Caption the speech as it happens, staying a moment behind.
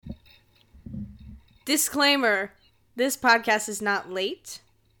Disclaimer, this podcast is not late.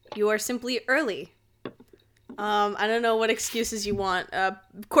 You are simply early. I don't know what excuses you want.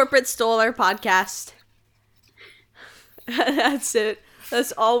 Corporate stole our podcast. That's it.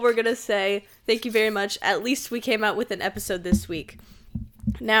 That's all we're gonna say. Thank you very much. At least we came out with an episode this week.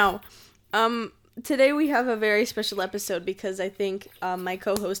 Now, today we have a very special episode because I think my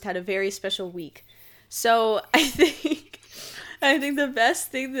co-host had a very special week. So I think the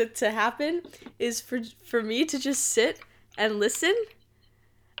best thing to happen is for me to just sit and listen.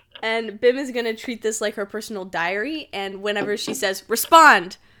 And Bim is gonna treat this like her personal diary, and whenever she says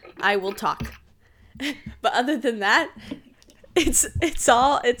respond, I will talk. But other than that, it's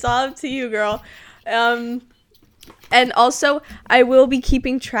all up to you, girl. And also I will be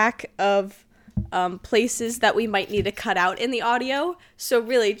keeping track of places that we might need to cut out in the audio. So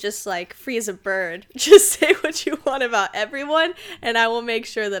really, just like free as a bird, just say what you want about everyone, and I will make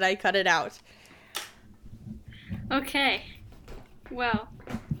sure that I cut it out. Okay. Well,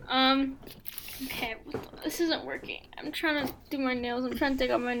 okay, this isn't working. I'm trying to do my nails. I'm trying to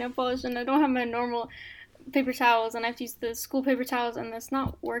take out my nail polish, and I don't have my normal paper towels, and I have to use the school paper towels, and that's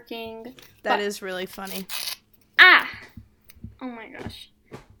not working. That is really funny. Ah! Oh my gosh.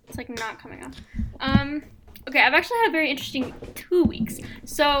 It's like not coming off. Okay, I've actually had a very interesting 2 weeks.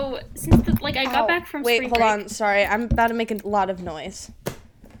 So, since I got back from spring break. Wait, hold on. Sorry, I'm about to make a lot of noise.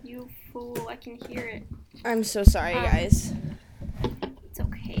 You fool, I can hear it. I'm so sorry, guys. It's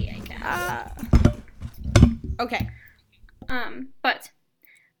okay, I guess. Okay. But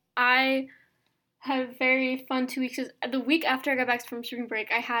I had a very fun 2 weeks. The week after I got back from spring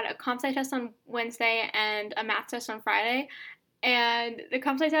break, I had a comp sci test on Wednesday and a math test on Friday. And the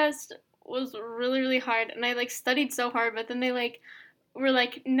comp sci test was really, really hard. And I, studied so hard, but then they, were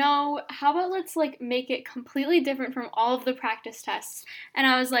like, no, how about let's, make it completely different from all of the practice tests. And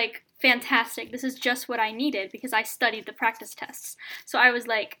I was like, fantastic. This is just what I needed because I studied the practice tests. So I was,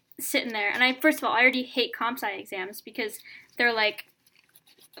 sitting there. And first of all, I already hate comp sci exams because they're like,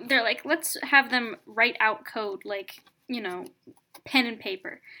 let's have them write out code, pen and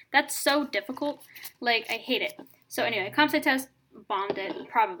paper. That's so difficult. I hate it. So anyway, comp sci test, bombed it,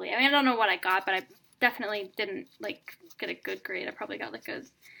 probably. I mean, I don't know what I got, but I definitely didn't, get a good grade. I probably got, a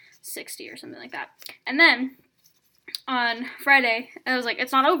 60 or something like that. And then, on Friday, I was like,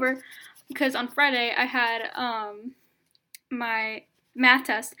 it's not over, because on Friday, I had, my math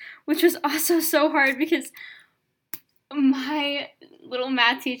test, which was also so hard, because my little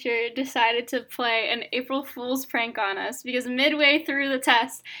math teacher decided to play an April Fool's prank on us, because midway through the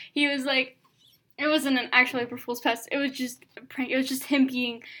test, he was like, it wasn't an actual April Fool's test, it was just a prank, it was just him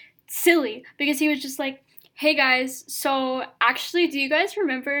being silly, because he was just like, hey guys, so actually, do you guys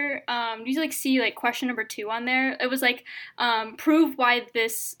remember, do you see question number 2 on there? It was prove why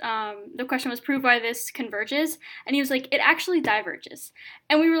this, the question was prove why this converges, and he was like, it actually diverges.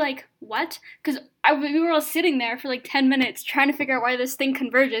 And we were like, what? Because we were all sitting there for 10 minutes trying to figure out why this thing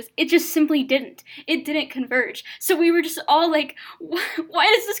converges. It just simply didn't. It didn't converge. So we were just all like,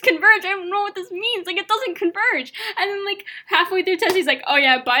 why does this converge? I don't know what this means. It doesn't converge. And then halfway through test, he's like, oh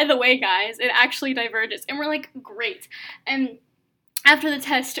yeah, by the way, guys, it actually diverges. And we're like, great. And after the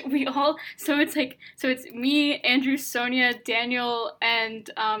test, so it's me, Andrew, Sonia, Daniel, and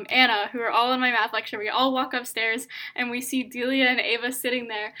Anna, who are all in my math lecture. We all walk upstairs, and we see Delia and Ava sitting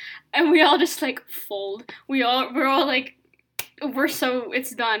there, and we all just, fold. We're all,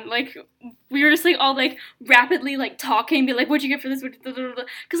 it's done. We were just, all, rapidly, talking, be like, what'd you get for this?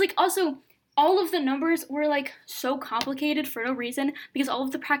 Because, also, all of the numbers were, so complicated for no reason, because all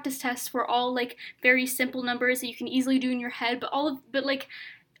of the practice tests were all, very simple numbers that you can easily do in your head, but all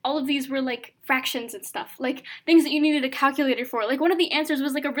of these were, fractions and stuff, things that you needed a calculator for. One of the answers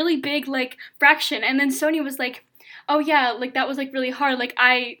was, a really big, fraction, and then Sonia was like, oh yeah, that was, really hard,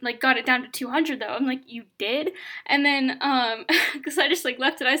 I, got it down to 200, though. I'm like, you did? And then, because I just,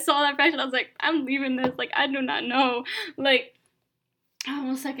 left it, I saw that fraction, I was like, I'm leaving this, I do not know, oh,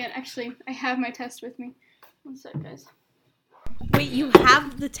 1 second. Actually, I have my test with me. 1 sec, guys. Wait, you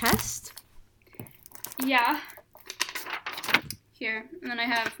have the test? Yeah. Here, and then I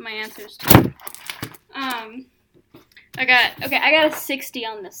have my answers too. I got a 60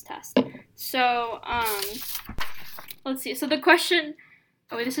 on this test. So, let's see. So the question.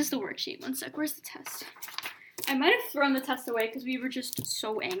 Oh wait, this is the worksheet. 1 sec. Where's the test? I might have thrown the test away because we were just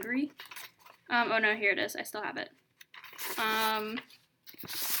so angry. Oh no, here it is. I still have it.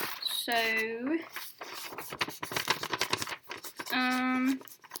 So,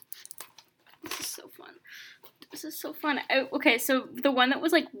 this is so fun. This is so fun. Okay, so the one that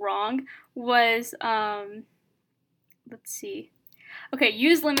was, wrong was, let's see. Okay,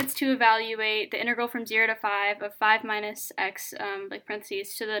 use limits to evaluate the integral from 0 to 5 of 5 minus x, like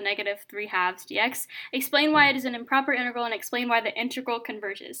parentheses, to the negative 3 halves dx. Explain why it is an improper integral and explain why the integral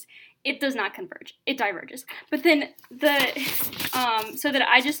converges. It does not converge. It diverges. But then so that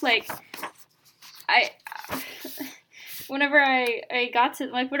I just like, whenever I got to,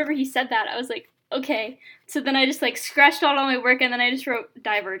 like, whenever he said that, I was like, okay. So then I just like scratched out all my work and then I just wrote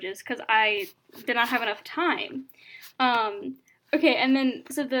diverges because I did not have enough time. Okay, and then,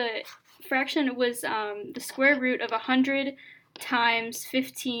 so the fraction was the square root of 100 times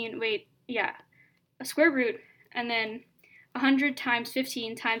 15, a square root, and then 100 times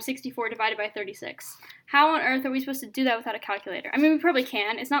 15 times 64 divided by 36. How on earth are we supposed to do that without a calculator? I mean, we probably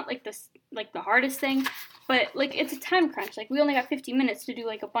can. It's not like this, like the hardest thing, but like it's a time crunch. Like we only got 50 minutes to do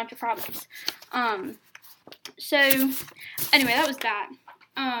like a bunch of problems. So anyway, that was that.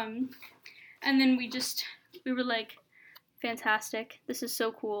 And then we were like, fantastic. This is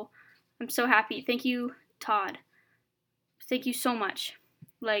so cool. I'm so happy. Thank you, Todd. Thank you so much.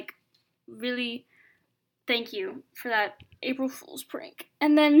 Like, really, thank you for that April Fool's prank.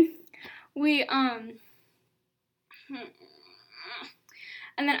 And then we, and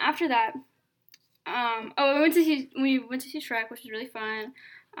then after that, we went to see Shrek, which was really fun.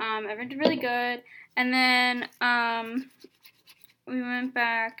 Everyone did really good. And then, we went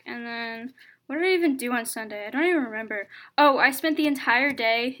back, and then, what did I even do on Sunday? I don't even remember. Oh, I spent the entire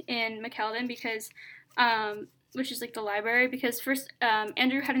day in McKeldin because, which is like the library, because first,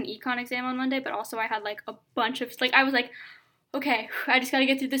 Andrew had an econ exam on Monday, but also I had like a bunch of, like, I was like, okay, I just gotta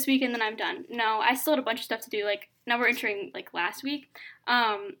get through this week and then I'm done. No, I still had a bunch of stuff to do. Like, now we're entering like last week.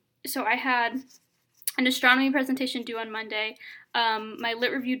 So I had an astronomy presentation due on Monday, my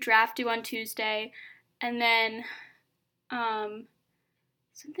lit review draft due on Tuesday, and then,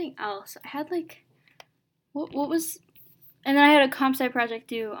 something else. I had like, what was, and then I had a comp sci project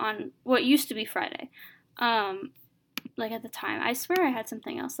due on what used to be Friday. Like at the time, I swear I had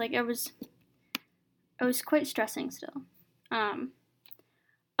something else. Like it was quite stressing still.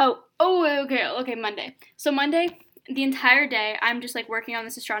 Okay, Monday. So Monday, the entire day, I'm just like working on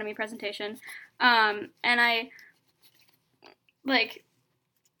this astronomy presentation. And I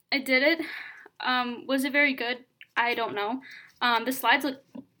did it. Was it very good? I don't know. The slides look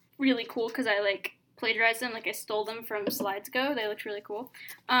really cool because I like plagiarized them. Like I stole them from SlidesGo. They looked really cool.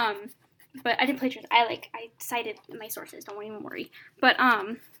 But I didn't plagiarize. I cited my sources. Don't even worry. But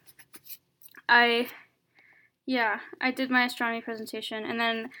I did my astronomy presentation, and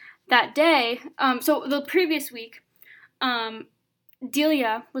then that day, so the previous week,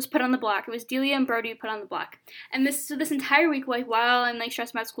 Delia was put on the block. It was Delia and Brody put on the block. And this entire week, like, while I'm, like,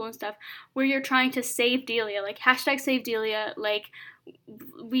 stressed about school and stuff, where you're trying to save Delia, like, hashtag save Delia, like,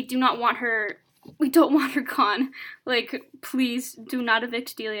 we don't want her gone. Like, please do not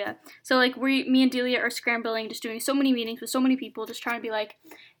evict Delia. So, like, me and Delia are scrambling, just doing so many meetings with so many people, just trying to be like,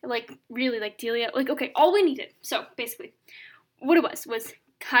 really, like, Delia, like, okay, all we needed. So, basically, what it was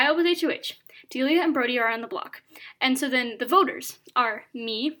Kyle was HOH. Delia and Brody are on the block. And so then the voters are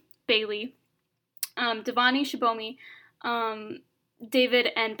me, Bailey, Devani, Shibomi, David,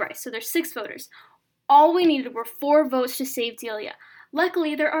 and Bryce. So there's 6 voters. All we needed were 4 votes to save Delia.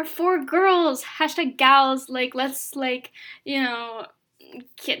 Luckily, there are 4 girls. Hashtag gals. Like, let's, like, you know,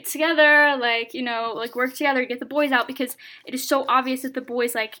 get together, like, you know, like, work together, get the boys out, because it is so obvious that the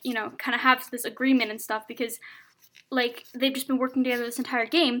boys, like, you know, kind of have this agreement and stuff, because like, they've just been working together this entire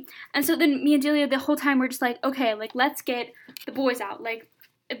game. And so then me and Delia, the whole time, we're just like, okay, like, let's get the boys out. Like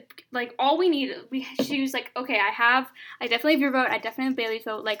all we need, she was like, okay, I definitely have your vote, I definitely have Bailey's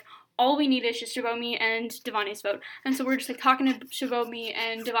vote, like, all we need is just Shibomi and Devani's vote. And so we're just, like, talking to Shibomi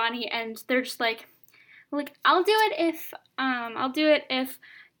and Devani, and they're just like, I'll do it if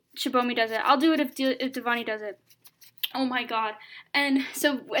Shibomi does it. I'll do it if Devani does it. Oh my god. And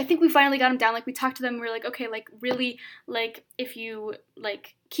so I think we finally got them down. Like, we talked to them, we were like, okay, like, really, like, if you,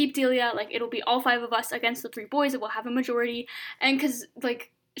 like, keep Delia, like, it'll be all 5 of us against the 3 boys, it will have a majority. And because,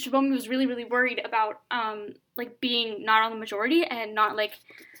 like, Shibomi was really, really worried about, like, being not on the majority and not, like,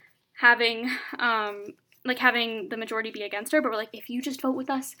 having the majority be against her. But we're like, if you just vote with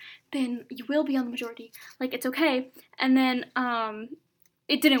us, then you will be on the majority. Like, it's okay. And then,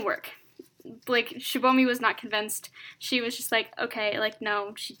 it didn't work. Like, Shibomi was not convinced. She was just like, okay, like,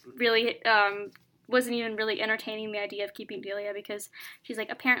 no. She really wasn't even really entertaining the idea of keeping Delia, because she's like,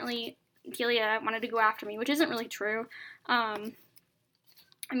 apparently Delia wanted to go after me, which isn't really true. I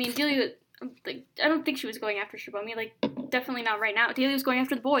mean, Delia, like, I don't think she was going after Shibomi, like, definitely not right now. Delia was going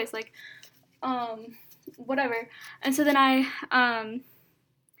after the boys, like, whatever. And so then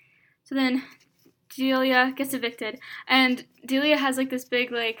Delia gets evicted, and Delia has like this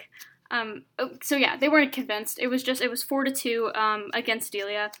big like so yeah, they weren't convinced. It was 4-2 against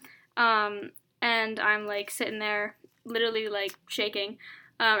Delia. And I'm like sitting there literally like shaking.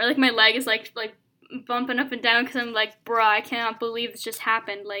 Or like my leg is like bumping up and down because I'm like, bruh, I cannot believe this just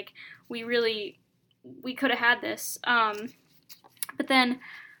happened. Like we could have had this. But then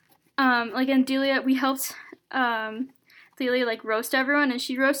like in Delia, we helped Delia like roast everyone, and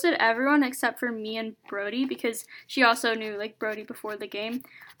she roasted everyone except for me and Brody because she also knew like Brody before the game.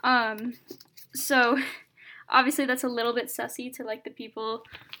 So obviously that's a little bit sussy to like the people,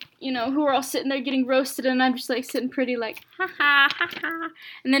 you know, who are all sitting there getting roasted, and I'm just like sitting pretty like ha ha ha ha.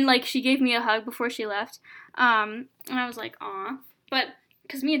 And then like she gave me a hug before she left, and I was like aw, but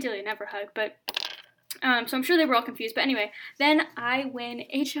because me and Delia never hug, but so I'm sure they were all confused. But anyway, then I win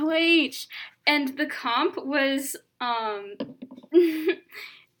HOH, and the comp was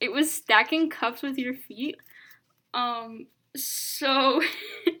it was stacking cups with your feet. So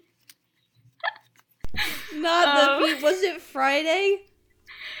not the feet. Was it Friday?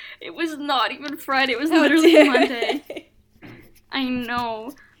 It was not even Friday. It was literally Monday. I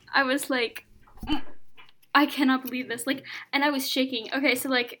know. I was like, I cannot believe this. Like, and I was shaking. Okay, so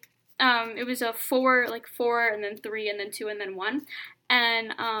like, it was a 4, and then 3, and then 2, and then 1,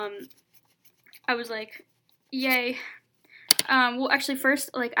 and I was like, yay. Well, actually,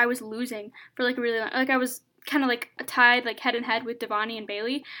 first, like, I was losing for like a really long, like I was kind of like tied like head and head with Devani and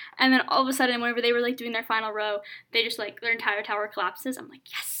Bailey, and then all of a sudden whenever they were like doing their final row, they just like their entire tower collapses. I'm like,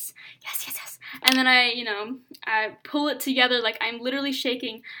 yes, and then I pull it together, like I'm literally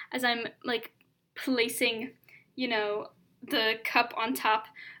shaking as I'm like placing the cup on top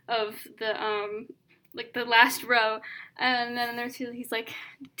of the like the last row, and then he's like,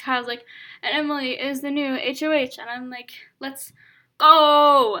 Kyle's like, and Emily is the new HOH, and I'm like, let's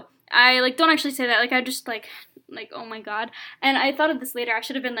go. I like don't actually say that, like I just like oh my god. And I thought of this later, I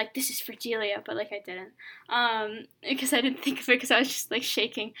should have been like, this is for Delia, but like I didn't, because I didn't think of it because I was just like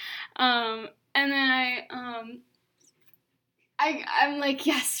shaking, and then I'm like,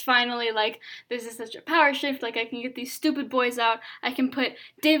 yes, finally, like, this is such a power shift, like, I can get these stupid boys out, I can put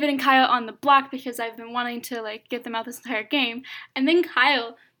David and Kyle on the block because I've been wanting to, like, get them out this entire game. And then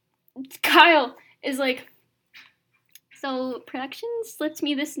Kyle is like, so production slipped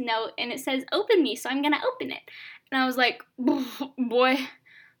me this note, and it says, open me, so I'm gonna open it. And I was like, boy,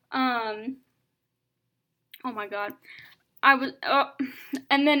 oh my god.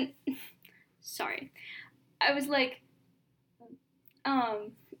 And then, sorry, I was like,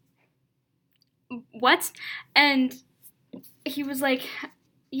 what? And he was like,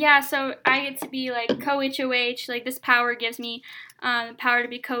 yeah, so I get to be like co-HOH, like this power gives me the power to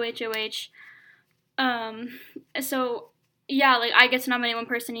be co-HOH. So yeah, like I get to nominate one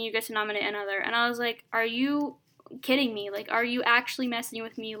person and you get to nominate another. And I was like, are you kidding me? Like, are you actually messing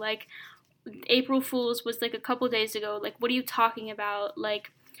with me? Like, April Fool's was like a couple days ago. Like, what are you talking about?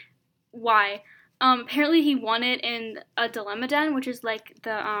 Like, why? Apparently he won it in a Dilemma Den, which is like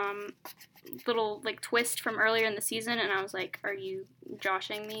the little like twist from earlier in the season, and I was like, are you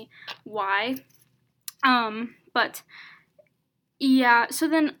joshing me? Why? But yeah, so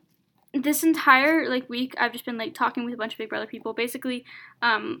then this entire like week I've just been like talking with a bunch of Big Brother people. Basically,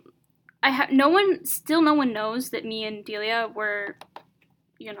 no one knows that me and Delia were,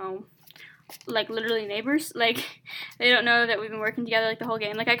 like literally neighbors. Like they don't know that we've been working together like the whole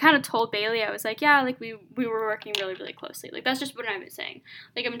game. Like I kind of told Bailey, I was like, yeah, like we were working really, really closely. Like that's just what I've been saying.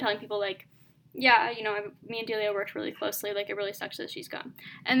 Like I've been telling people like, yeah, me and Delia worked really closely. Like it really sucks that she's gone.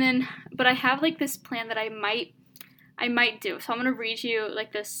 And then, but I have like this plan that I might do. So I'm gonna read you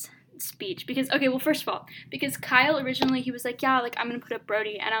like this speech because okay, well first of all, because Kyle originally he was like, yeah, like I'm gonna put up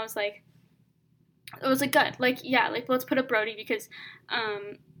Brody, and I was like good, like yeah, like let's put up Brody because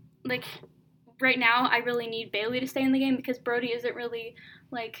like right now I really need Bailey to stay in the game because Brody isn't really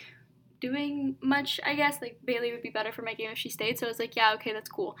like doing much, I guess. Like Bailey would be better for my game if she stayed, so I was like, yeah, okay, that's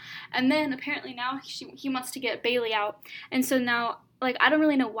cool. And then apparently now he wants to get Bailey out, and so now like I don't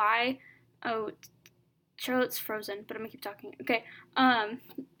really know why. Oh, Charlotte's frozen, but I'm gonna keep talking. Okay,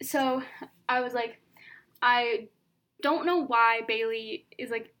 so I was like, I don't know why Bailey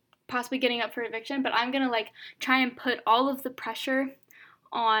is like possibly getting up for eviction, but I'm gonna like try and put all of the pressure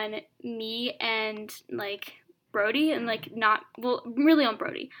on me and like Brody, and like not, well, really on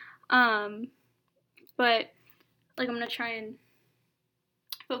Brody, but like I'm gonna try and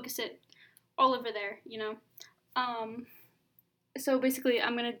focus it all over there, so basically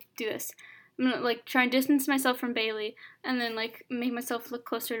I'm gonna do this. I'm gonna like try and distance myself from Bailey and then like make myself look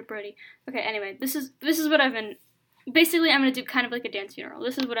closer to Brody. Okay, anyway, this is what I've been, basically I'm gonna do kind of like a dance funeral.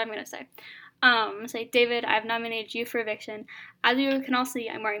 This is what I'm gonna say. Say, David, I've nominated you for eviction. As you can all see,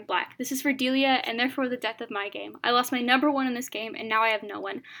 I'm wearing black. This is for Delia, and therefore the death of my game. I lost my number one in this game, and now I have no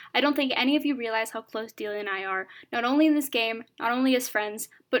one. I don't think any of you realize how close Delia and I are. Not only in this game, not only as friends,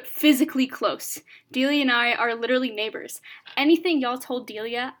 but physically close. Delia and I are literally neighbors. Anything y'all told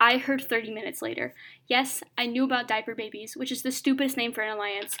Delia, I heard 30 minutes later. Yes, I knew about diaper babies, which is the stupidest name for an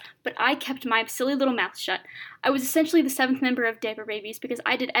alliance, but I kept my silly little mouth shut. I was essentially the 7th member of Diaper Babies because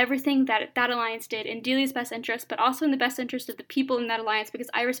I did everything that alliance did in Delia's best interest, but also in the best interest of the people in that alliance because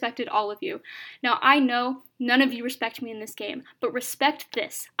I respected all of you. Now, I know none of you respect me in this game, but respect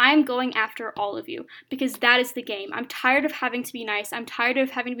this. I am going after all of you because that is the game. I'm tired of having to be nice. I'm tired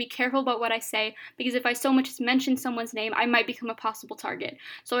of having to be careful about what I say because if I so much as mention someone's name, I might become a possible target.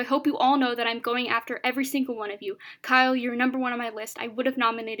 So I hope you all know that I'm going after every single one of you. Kyle, you're number one on my list. I would have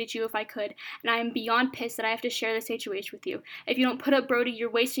nominated you if I could, and I am beyond pissed that I have to share this HOH with you. If you don't put up Brody, you're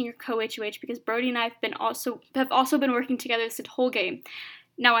wasting your co-HOH because Brody and I have also been working together this whole game.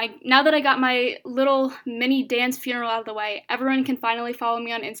 Now that I got my little mini Dan's funeral out of the way, everyone can finally follow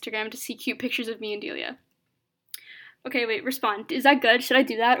me on Instagram to see cute pictures of me and Delia. Okay, wait, respond. Is that good? Should I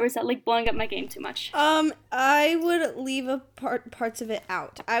do that, or is that like blowing up my game too much? I would leave parts of it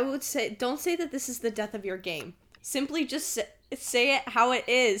out. I would say, don't say that this is the death of your game. Simply just say it how it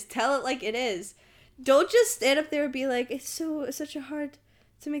is. Tell it like it is. Don't just stand up there and be like, it's such a hard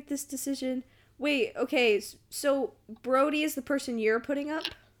to make this decision. Wait, okay, so Brody is the person you're putting up?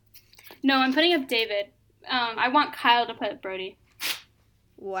 No, I'm putting up David. I want Kyle to put up Brody.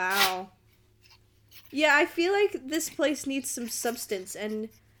 Wow. Yeah, I feel like this place needs some substance, and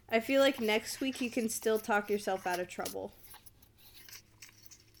I feel like next week you can still talk yourself out of trouble.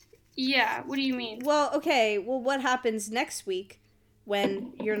 Yeah, what do you mean? Well, okay, what happens next week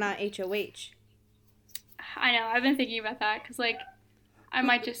when you're not HOH? I know, I've been thinking about that, because, like, I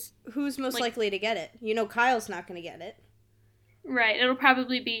might just... Who's most likely to get it? You know Kyle's not going to get it. Right, it'll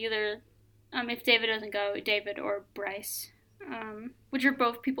probably be either, if David doesn't go, David or Bryce, which are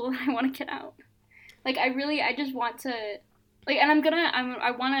both people that I want to get out. Like, I just want to, like, and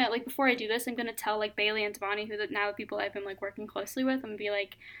I want to, like, before I do this, I'm going to tell, like, Bailey and Devani, who now the people I've been, like, working closely with, I'm going to be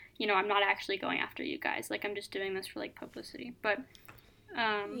like, you know, I'm not actually going after you guys. Like, I'm just doing this for, like, publicity. But,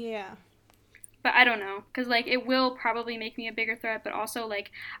 yeah. But I don't know, because, like, it will probably make me a bigger threat, but also, like,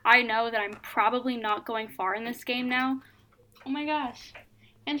 I know that I'm probably not going far in this game now. Oh my gosh.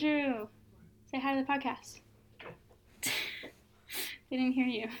 Andrew, say hi to the podcast. They didn't hear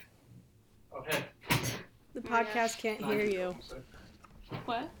you. Okay. The podcast can't hear you.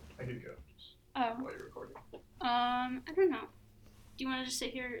 What? I could go. Oh. While you're recording. I don't know. Do you want to just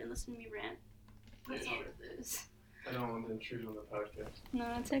sit here and listen to me rant? That's all it is. I don't want to intrude on the podcast. No,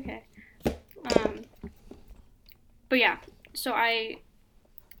 that's okay. But yeah, so I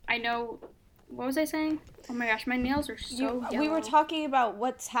know, what was I saying? Oh my gosh, my nails are so yellow. We were talking about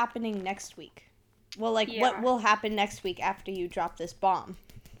what's happening next week. Well, like, Yeah. what will happen next week after you drop this bomb?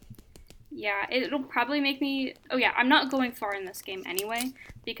 Yeah, it'll probably make me... Oh yeah, I'm not going far in this game anyway,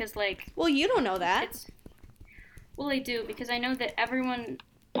 because, like... Well, you don't know that. Well, I do, because I know that everyone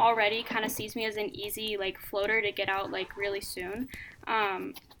already kind of sees me as an easy, like, floater to get out, like, really soon.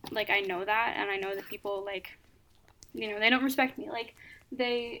 Like, I know that, and I know that people, like, you know, they don't respect me. Like,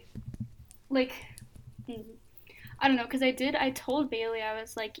 they... Like... I don't know, because I told Bailey, I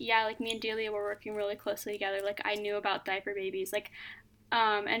was like, yeah, like, me and Delia were working really closely together. Like, I knew about diaper babies. Like,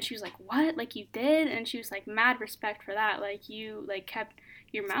 and she was like, what? Like, you did? And she was like, mad respect for that. Like, you, like, kept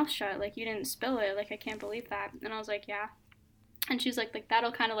your mouth shut. Like, you didn't spill it. Like, I can't believe that. And I was like, yeah. And she was like,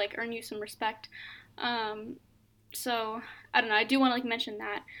 that'll kind of, like, earn you some respect. So, I don't know. I do want to, like, mention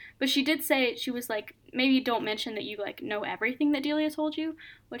that. But she did say, she was like, maybe don't mention that you, like, know everything that Delia told you.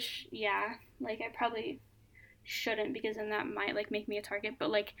 Which, yeah, like, I probably shouldn't, because then that might, like, make me a target.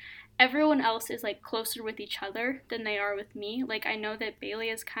 But, like, everyone else is, like, closer with each other than they are with me. Like, I know that Bailey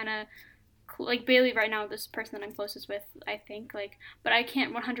is kind of, like, Bailey right now, this person that I'm closest with, I think, like, but I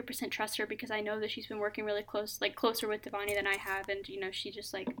can't 100% trust her because I know that she's been working really close, like, closer with Devani than I have, and, you know, she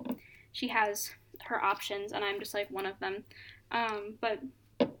just, like, she has her options, and I'm just, like, one of them. But,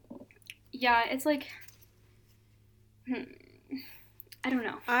 yeah, it's, like, I don't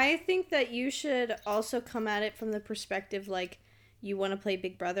know. I think that you should also come at it from the perspective, like, you want to play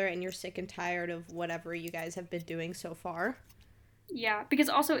Big Brother and you're sick and tired of whatever you guys have been doing so far. Yeah, because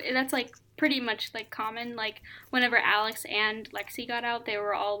also that's, like, pretty much, like, common. Like, whenever Alex and Lexi got out, they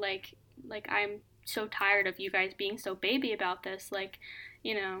were all like, I'm so tired of you guys being so baby about this. Like,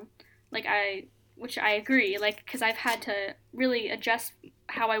 you know, like, which I agree, like, because I've had to really adjust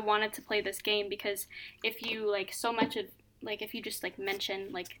how I wanted to play this game, because if you, like, so much of like if you just like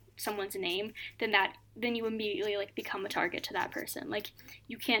mention like someone's name, then you immediately like become a target to that person. Like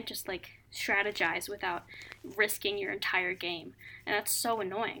you can't just like strategize without risking your entire game, and that's so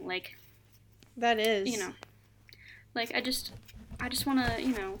annoying. Like That is. you know, like I just want to,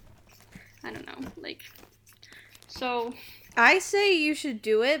 you know, I don't know, like so. I say you should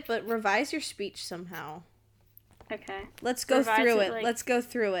do it, but revise your speech somehow. Okay. Let's go Revise through it, it. like- Let's go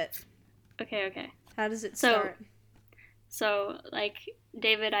through it. Okay. How does it So- start? So, like,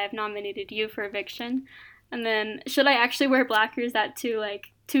 David, I have nominated you for eviction. And then, should I actually wear black, or is that too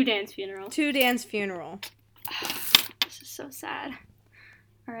Dan's funeral? To Dan's funeral. This is so sad.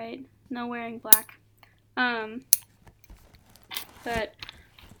 Alright, no wearing black. But,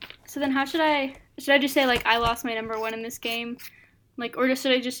 so then how should I just say, like, I lost my number 1 in this game? Like, or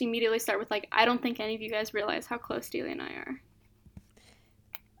should I just immediately start with, like, I don't think any of you guys realize how close Delia and I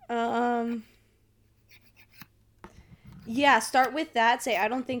are? Yeah, start with that. Say, I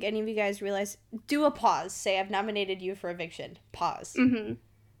don't think any of you guys realize. Do a pause. Say, I've nominated you for eviction. Pause. Mm-hmm.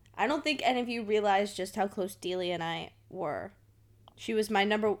 I don't think any of you realize just how close Delia and I were. She was my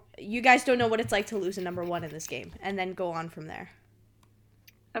number. You guys don't know what it's like to lose a number 1 in this game. And then go on from there.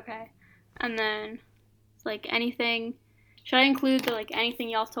 Okay. And then, like, anything... Should I include the, like, anything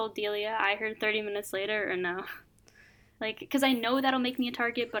y'all told Delia I heard 30 minutes later, or no? Like, because I know that'll make me a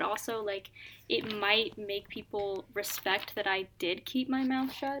target, but also, like, it might make people respect that I did keep my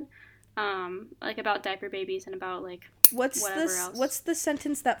mouth shut. Like, about diaper babies and about, like, whatever else. What's the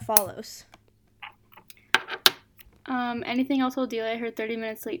sentence that follows? Anything y'all told Delia I heard 30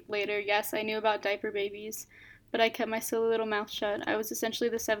 minutes later, yes, I knew about diaper babies, but I kept my silly little mouth shut. I was essentially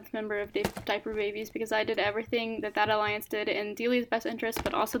the 7th member of Diaper Babies because I did everything that alliance did in Delia's best interest,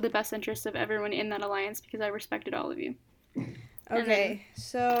 but also the best interest of everyone in that alliance because I respected all of you. Okay,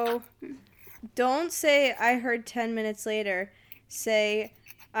 so don't say I heard 10 minutes later. Say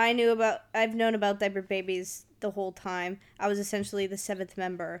I've known about Diaper Babies the whole time. I was essentially the 7th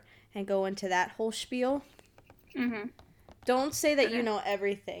member, and go into that whole spiel. Mm-hmm. Don't say that you Okay. know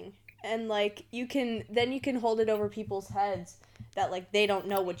everything. And, like, you can hold it over people's heads that, like, they don't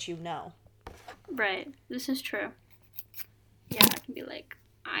know what you know. Right. This is true. Yeah, I can be like,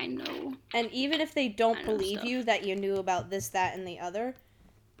 I know. And even if they I don't know believe stuff. you that you knew about this, that, and the other,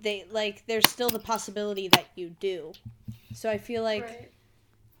 there's still the possibility that you do. So I feel like, Right.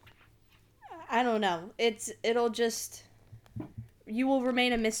 I don't know. You will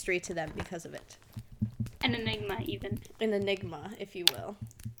remain a mystery to them because of it. An enigma, even. An enigma, if you will.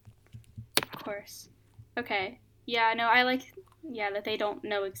 Of course. Okay. Yeah, no, I like, that they don't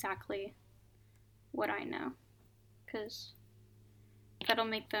know exactly what I know. Because that'll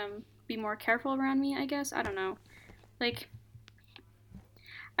make them be more careful around me, I guess. I don't know. Like,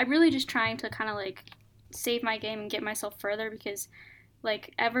 I'm really just trying to kind of, like, save my game and get myself further because,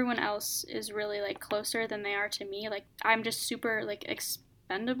 like, everyone else is really, like, closer than they are to me. Like, I'm just super, like,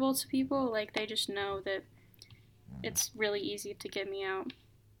 expendable to people. Like, they just know that it's really easy to get me out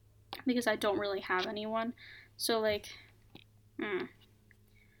because I don't really have anyone. So, like, I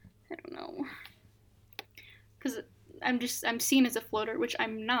don't know. Because I'm seen as a floater, which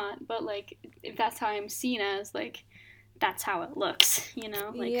I'm not, but, like, if that's how I'm seen as, like, that's how it looks, you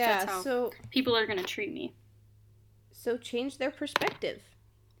know? Like, yeah, that's how so people are gonna treat me. change their perspective.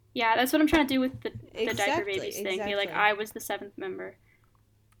 Yeah, that's what I'm trying to do with the diaper Exactly, babies thing. Be like, exactly. I was the 7th member.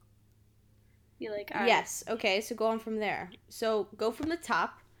 Be like, Yes, okay, so go on from there. So go from the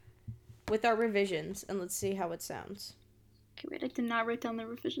top with our revisions, and let's see how it sounds. Okay, wait, I did not write down the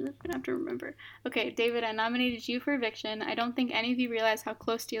revisions. I'm gonna have to remember. Okay, David, I nominated you for eviction. I don't think any of you realize how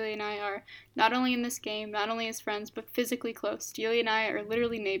close Delia and I are. Not only in this game, not only as friends, but physically close. Delia and I are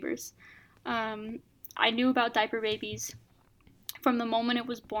literally neighbors. I knew about diaper babies from the moment it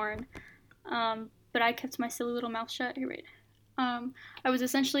was born, but I kept my silly little mouth shut. Here, wait. I was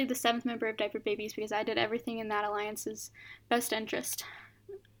essentially the 7th member of Diaper Babies because I did everything in that alliance's best interest.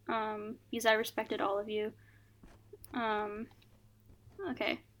 Because I respected all of you.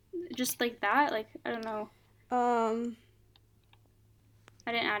 Okay. Just like that? Like, I don't know. I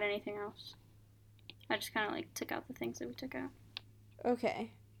didn't add anything else. I just kind of, like, took out the things that we took out.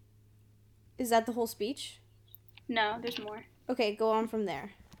 Okay. Is that the whole speech? No, there's more. Okay, go on from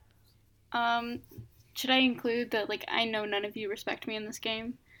there. Should I include that, like, I know none of you respect me in this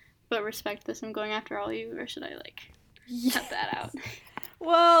game, but respect this, I'm going after all of you, or should I, like, cut that out?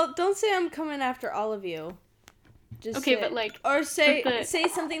 Well, don't say I'm coming after all of you. Just Okay, say, but, like, or say but the- say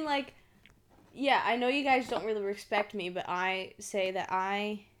something like, yeah, I know you guys don't really respect me, but I say that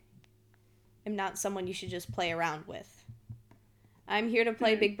I am not someone you should just play around with. I'm here to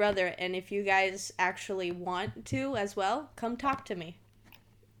play Big Brother, and if you guys actually want to as well, come talk to me.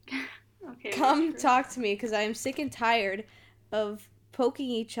 Okay. Come talk to me, because I am sick and tired of poking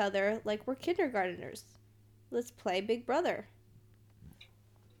each other like we're kindergartners. Let's play Big Brother.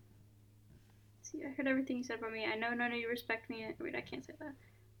 See, I heard everything you said about me. I know none of you respect me. Wait, I can't say that.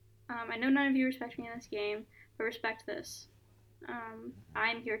 I know none of you respect me in this game, but respect this.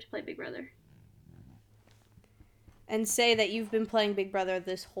 I'm here to play Big Brother. And say that you've been playing Big Brother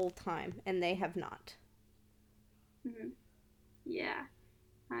this whole time, and they have not. Mm-hmm. Yeah,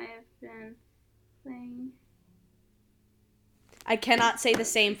 I have been playing. I cannot say the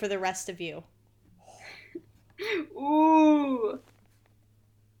same for the rest of you. Ooh!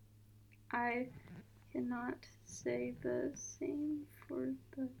 I cannot say the same for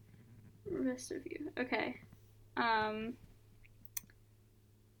the rest of you. Okay.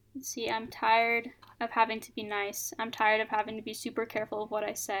 Let's see, I'm tired of having to be nice. I'm tired of having to be super careful of what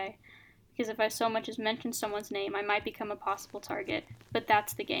I say. Because if I so much as mention someone's name, I might become a possible target. But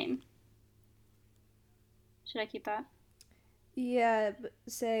that's the game. Should I keep that? Yeah,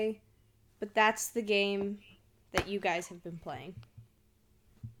 but that's the game that you guys have been playing.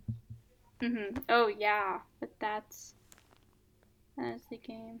 Mm-hmm. Oh, yeah. But that is the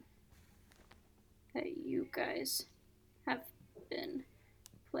game that you guys have been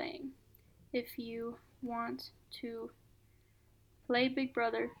playing. If you want to play Big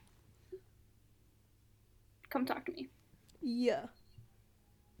Brother, come talk to me. Yeah.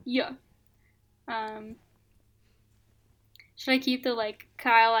 Yeah. Should I keep the, like,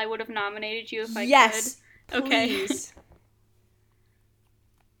 Kyle, I would have nominated you if I could? Yes, Okay. please.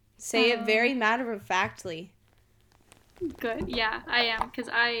 Say it very matter-of-factly. Good. Yeah, I am, because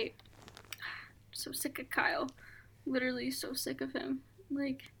I'm so sick of Kyle. Literally so sick of him.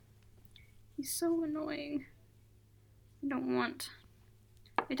 Like, he's so annoying. I don't want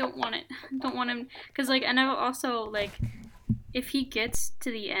it. I don't want him, because, like, I know also, like, if he gets to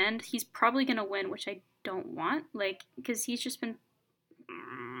the end, he's probably gonna win, which I don't want, like, because he's just been,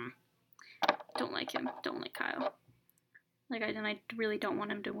 don't like him, don't like Kyle, like, I really don't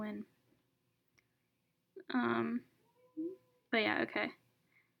want him to win, but yeah, okay,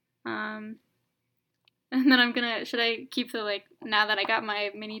 and then should I keep the, like, now that I got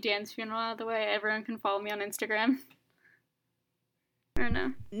my mini dance funeral out of the way, everyone can follow me on Instagram, or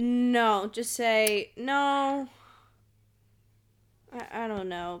no? No, just say, no, I don't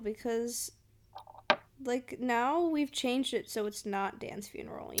know, because, like, now we've changed it so it's not Dance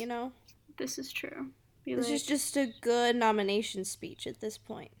Funeral, you know? This is true. This is just a good nomination speech at this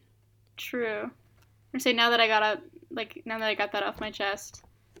point. True. I say now that I got that off my chest,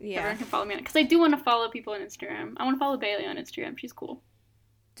 Yeah. everyone can follow me on it. Because I do want to follow people on Instagram. I want to follow Bailey on Instagram. She's cool.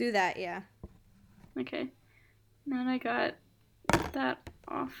 Do that, yeah. Okay. Now that I got that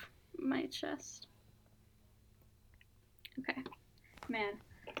off my chest. Okay. Man.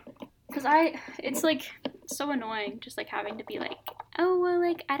 Because it's, like, so annoying just, like, having to be like, oh, well,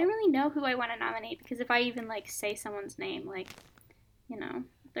 like, I don't really know who I want to nominate. Because if I even, like, say someone's name, like, you know,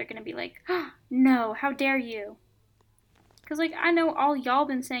 they're going to be like, oh, no, how dare you? Because, like, I know all y'all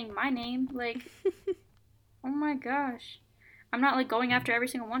been saying my name. Like, oh my gosh. I'm not, like, going after every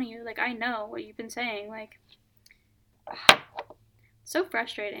single one of you. Like, I know what you've been saying. Like, so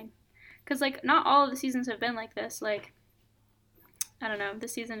frustrating. Because, like, not all of the seasons have been like this. Like, I don't know.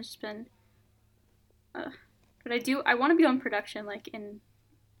 This season has just been... But I want to be on production, like, in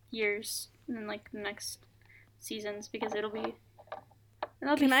years. And, like, the next seasons. Because it'll be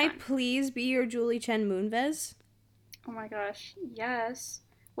Can I fun. please be your Julie Chen Moonves? Oh my gosh, yes.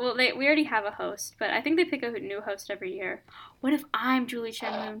 Well, we already have a host, but I think they pick a new host every year. What if I'm Julie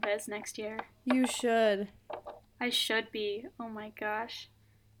Chen Moonves next year? You should. I should be. Oh my gosh.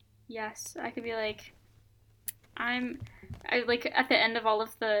 Yes, I could be like, I like at the end of all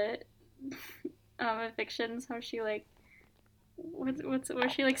of the evictions, how she like, where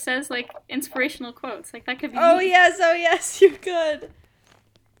she like says like inspirational quotes. Like that could be. Oh me. yes, you could.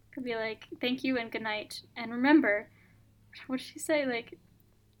 Could be like, thank you and good night, and remember, what did she say? Like,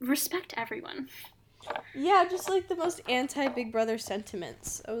 respect everyone. Yeah, just like the most anti-Big Brother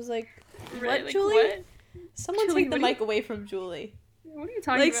sentiments. I was like, what, Really, like, Julie? what? Someone Julie, take the mic away from Julie. What are you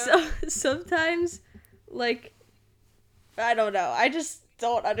talking Like, about? sometimes, like, I don't know. I just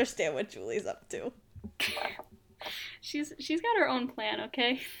don't understand what Julie's up to. She's got her own plan,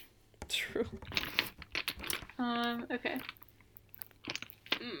 okay? True. Okay.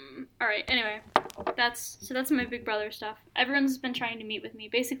 Alright, anyway. That's my Big Brother stuff. Everyone's been trying to meet with me.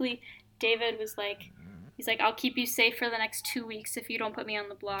 Basically, David was like, he's like, I'll keep you safe for the next 2 weeks if you don't put me on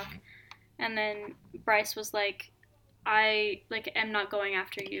the block. And then Bryce was like, I, like, am not going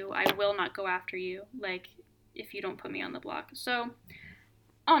after you. I will not go after you, like, if you don't put me on the block. So,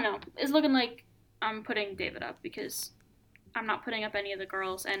 I don't know. It's looking like I'm putting David up because I'm not putting up any of the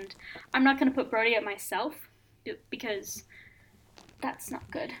girls, and I'm not going to put Brody up myself because that's not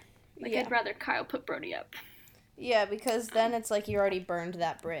good. Like, Yeah. I'd rather Kyle put Brody up. Yeah, because then it's like you already burned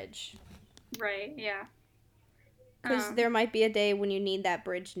that bridge. Right, yeah. Because there might be a day when you need that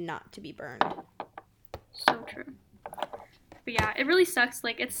bridge not to be burned. So true. But yeah, it really sucks.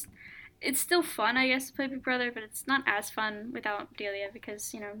 Like, it's still fun, I guess, to play Big Brother, but it's not as fun without Delia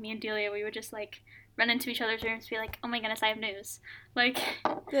because, you know, me and Delia, we would just, like, run into each other's rooms and be like, oh my goodness, I have news. Like,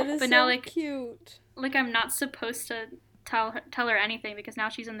 That is but so now, like, cute. Like, I'm not supposed to tell her anything because now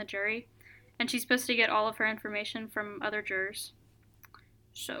she's in the jury, and she's supposed to get all of her information from other jurors.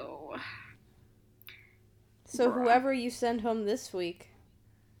 So whoever you send home this week,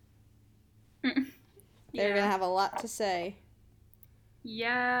 they're gonna have a lot to say.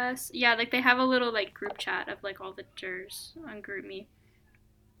 Yes. Yeah, like, they have a little, like, group chat of, like, all the jurors on GroupMe.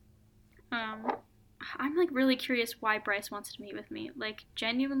 I'm, like, really curious why Bryce wants to meet with me. Like,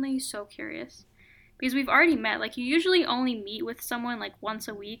 genuinely so curious. Because we've already met. Like, you usually only meet with someone, like, once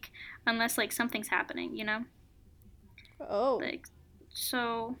a week unless, like, something's happening, you know? Oh. Like,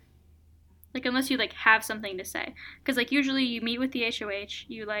 so, like, unless you, like, have something to say. Because, like, usually you meet with the HOH,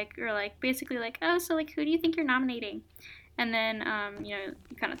 you, like, are, like, basically, like, oh, so, like, who do you think you're nominating? And then, you know,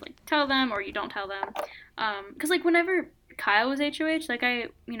 you kind of, like, tell them or you don't tell them. Because, like, whenever Kyle was HOH, like, I,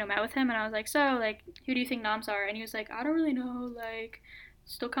 you know, met with him and I was like, so, like, who do you think noms are? And he was like, I don't really know, like,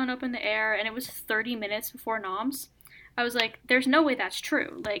 still kind of up in the air. And it was 30 minutes before noms. I was like, there's no way that's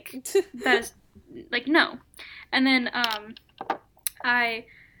true. Like, that is, like, no. And then, I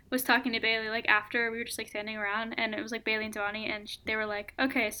was talking to Bailey, like, after we were just, like, standing around, and it was, like, Bailey and Devani, and they were like,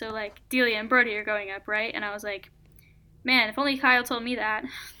 okay, so, like, Delia and Brody are going up, right? And I was like, man, if only Kyle told me that.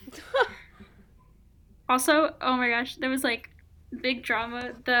 Also, oh my gosh, there was, like, big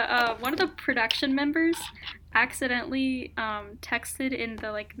drama. The one of the production members accidentally texted in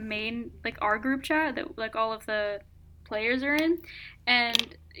the, like, main, like, our group chat that, like, all of the players are in,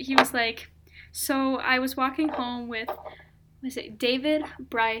 and he was like, so I was walking home with, was it David,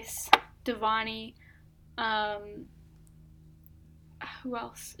 Bryce, Devani, who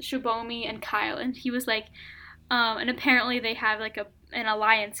else? Shibomi and Kyle, and he was like, and apparently they have, like, an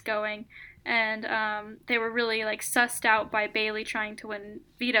alliance going, and they were really, like, sussed out by Bailey trying to win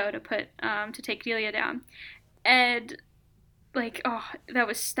veto to put to take Delia down, and, like, oh,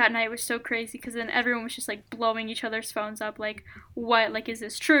 that night was so crazy because then everyone was just, like, blowing each other's phones up, like, what, like, is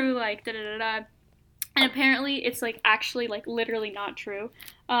this true, like, da da da da. And apparently it's, like, actually, like, literally not true.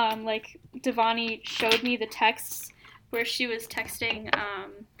 Like, Devani showed me the texts where she was texting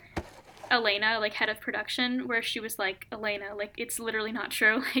Elena, like, head of production, where she was like, Elena, like, it's literally not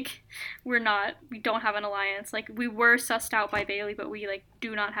true. Like, we don't have an alliance. Like, we were sussed out by Bailey, but we, like,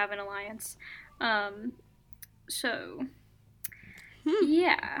 do not have an alliance. So,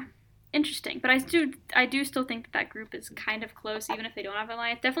 yeah. Interesting. But I do still think that group is kind of close, even if they don't have an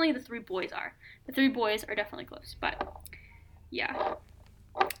alliance. Definitely the three boys are. The three boys are definitely close. But, yeah.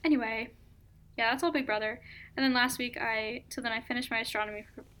 Anyway, yeah, that's all Big Brother. And then last week, I finished my astronomy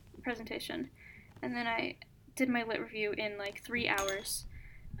presentation. And then I did my lit review in, like, 3 hours.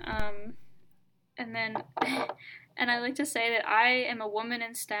 And then, and I like to say that I am a woman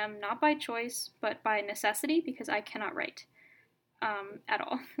in STEM, not by choice, but by necessity, because I cannot write at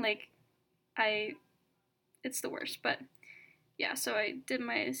all. Like, it's the worst, but yeah, so I did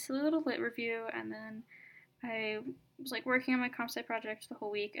my silly little lit review, and then I was, like, working on my comp sci project the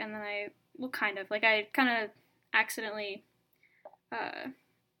whole week, and then I kind of accidentally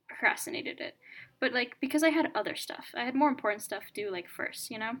procrastinated it, but, like, because I had other stuff, I had more important stuff to do, like,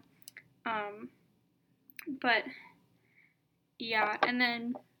 first, you know, but yeah, and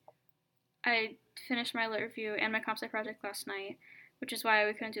then I finished my lit review and my comp sci project last night, which is why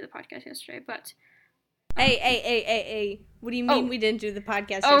we couldn't do the podcast yesterday, but Hey. What do you mean we didn't do the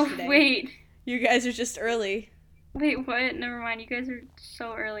podcast yesterday? Oh, wait. You guys are just early. Wait, what? Never mind. You guys are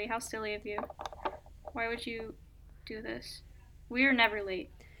so early. How silly of you. Why would you do this? We are never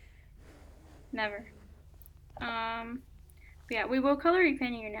late. Never. But yeah, we will color you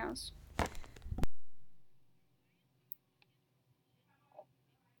painting your nails.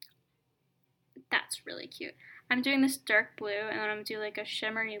 That's really cute. I'm doing this dark blue, and then I'm going to do, like, a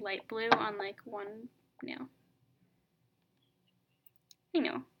shimmery light blue on, like, one nail. I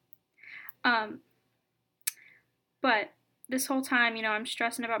know. But this whole time, you know, I'm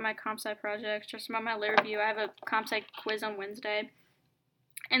stressing about my comp sci project, stressing about my lit review. I have a comp sci quiz on Wednesday.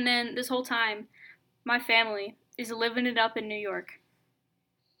 And then this whole time, my family is living it up in New York.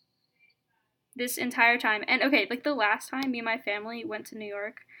 This entire time. And okay, like the last time me and my family went to New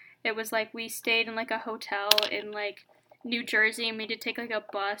York, it was like we stayed in like a hotel in like New Jersey, and we did take like a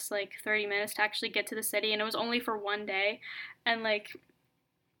bus like 30 minutes to actually get to the city, and it was only for one day. And like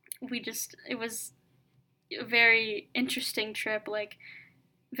it was a very interesting trip, like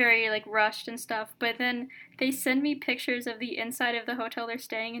very like rushed and stuff. But then they send me pictures of the inside of the hotel they're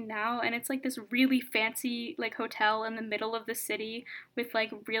staying in now, and it's like this really fancy like hotel in the middle of the city with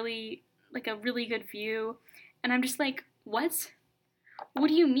like really like a really good view. And I'm just like, what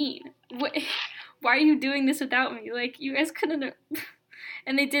do you mean? What why are you doing this without me? Like, you guys couldn't.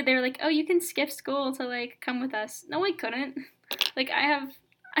 And they were like, oh, you can skip school to like come with us. No, I couldn't. Like, I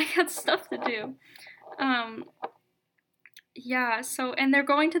got stuff to do. Yeah, so, and they're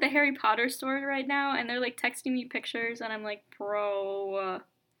going to the Harry Potter store right now, and they're, like, texting me pictures, and I'm like, bro,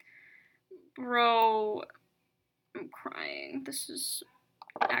 I'm crying. This is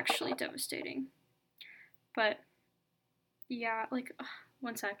actually devastating. But, yeah, like,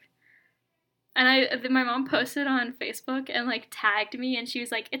 one sec. And my mom posted on Facebook and, like, tagged me, and she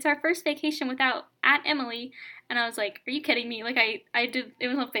was like, it's our first vacation without @Emily, and I was like, are you kidding me? Like, I did, it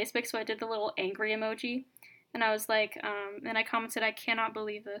was on Facebook, so I did the little angry emoji. And I was like, and I commented, I cannot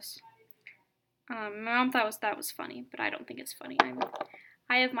believe this. My mom thought that was funny, but I don't think it's funny.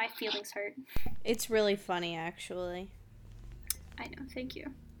 I have my feelings hurt. It's really funny, actually. I know, thank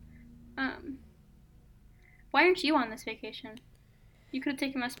you. Why aren't you on this vacation? You could have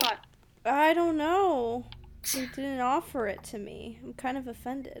taken my spot. I don't know. They didn't offer it to me. I'm kind of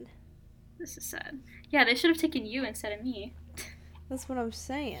offended. This is sad. Yeah, they should have taken you instead of me. That's what I'm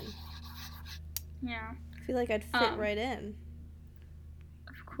saying. Yeah. I feel like I'd fit right in.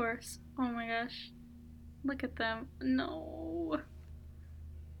 Of course. Oh my gosh. Look at them. No.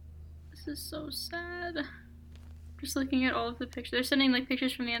 This is so sad. Just looking at all of the pictures. They're sending like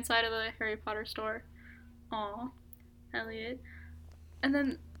pictures from the inside of the Harry Potter store. Aw. Elliot. And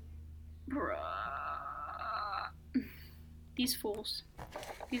then... bruh. These fools.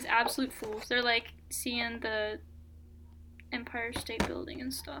 These absolute fools. They're like seeing the Empire State Building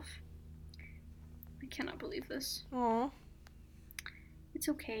and stuff. I cannot believe this. Aw. It's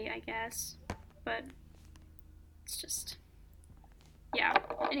okay, I guess. But it's just... yeah.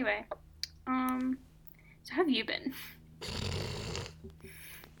 Anyway. So how have you been?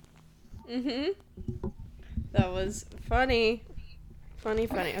 That was funny. Funny.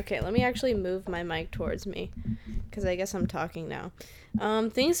 Okay, let me actually move my mic towards me, because I guess I'm talking now.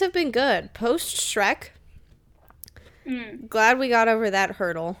 Things have been good. Post Shrek. Glad we got over that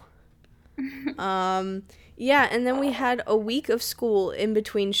hurdle. Yeah, and then we had a week of school in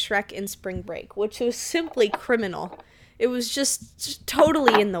between Shrek and spring break, which was simply criminal. It was just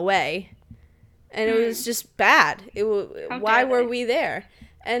totally in the way. And it was just bad. Why were we there?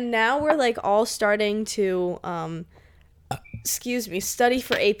 And now we're like all starting to study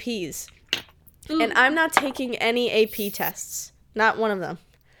for APs. Ooh. And I'm not taking any AP tests. Not one of them.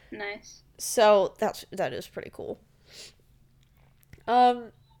 Nice. So that is pretty cool.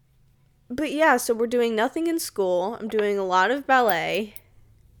 But yeah, so we're doing nothing in school. I'm doing a lot of ballet.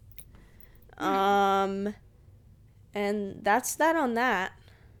 And that's that on that.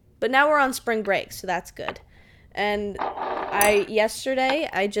 But now we're on spring break, so that's good. And yesterday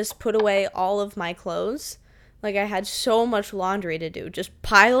I just put away all of my clothes. Like, I had so much laundry to do. Just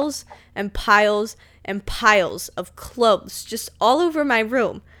piles and piles and piles of clothes just all over my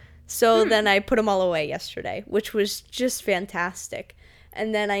room. So then I put them all away yesterday, which was just fantastic.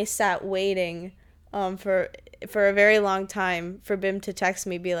 And then I sat waiting for a very long time for Bim to text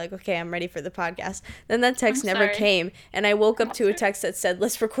me, be like, okay, I'm ready for the podcast. Then that text never came, and I woke up to a text that said,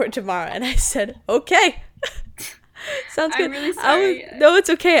 let's record tomorrow. And I said, okay. Sounds good. I'm really sorry. No, it's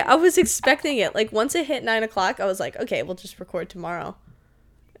okay. I was expecting it. Like, once it hit 9 o'clock, I was like, okay, we'll just record tomorrow.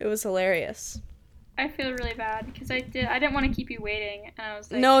 It was hilarious. I feel really bad because I didn't want to keep you waiting, and I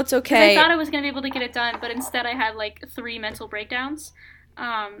was like, no, it's okay. I thought I was gonna be able to get it done, but instead I had like 3 mental breakdowns.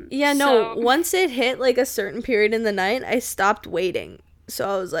 Once it hit like a certain period in the night, I stopped waiting. So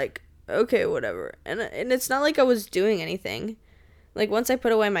I was like, okay, whatever. And it's not like I was doing anything. Like, once I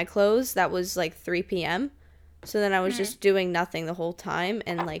put away my clothes, that was like 3 p.m. So then I was just doing nothing the whole time,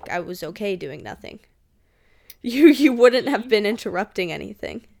 and like I was okay doing nothing. You wouldn't have been interrupting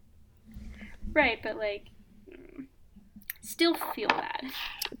anything. Right, but like still feel bad.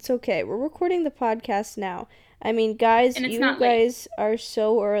 It's okay. We're recording the podcast now. I mean, guys, you guys are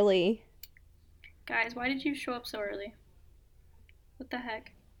so early. Guys, why did you show up so early? What the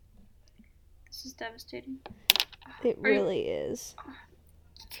heck? This is devastating. It really is.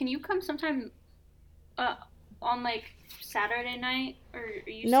 Can you come sometime on like Saturday night, or are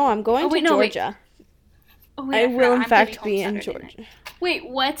you? No, I'm going to Georgia. Oh, wait, I will, in I'm gonna fact, home be in Saturday Georgia. night. Wait,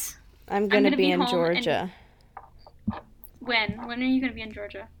 what? I'm going to be in home Georgia. When? When are you gonna be in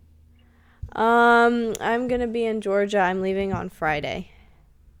Georgia? I'm going to be in Georgia. I'm leaving on Friday.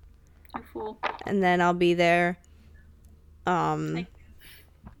 You fool. And then I'll be there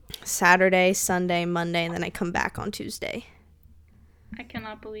Saturday, Sunday, Monday, and then I come back on Tuesday. I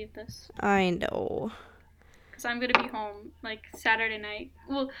cannot believe this. I know. Because I'm gonna be home like Saturday night.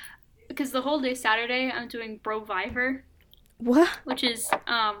 Well, because the whole day Saturday I'm doing Brovivor, What? which is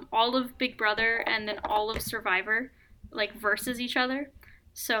all of Big Brother and then all of Survivor, like versus each other.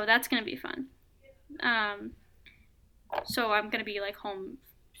 So that's gonna be fun. So I'm gonna be like home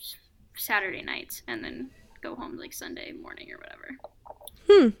Saturday night and then go home like Sunday morning or whatever.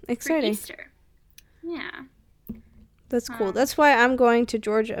 Exciting. For Easter. Yeah. That's cool. That's why I'm going to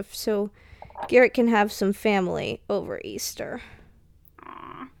Georgia, so Garrett can have some family over Easter.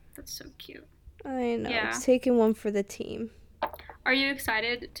 Aw, that's so cute. I know. Yeah. It's taking one for the team. Are you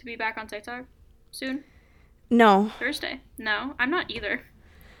excited to be back on TikTok soon? No. Thursday? No, I'm not either.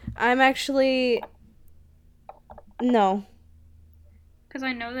 I'm actually... No. Because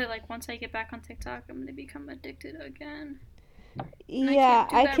I know that like once I get back on TikTok, I'm gonna become addicted again. Yeah,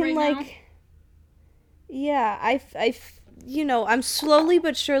 I can't do that can right like... now. Yeah, you know, I'm slowly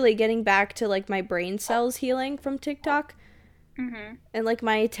but surely getting back to like my brain cells healing from TikTok. Mhm. And like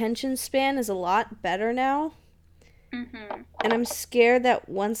my attention span is a lot better now. Mhm. And I'm scared that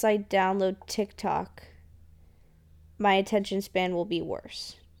once I download TikTok, my attention span will be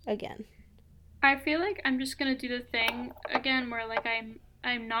worse again. I feel like I'm just gonna do the thing again where like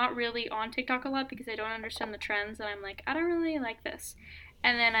I'm not really on TikTok a lot because I don't understand the trends and I'm like I don't really like this,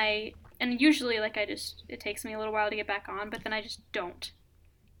 and then and usually like it takes me a little while to get back on, but then I just don't.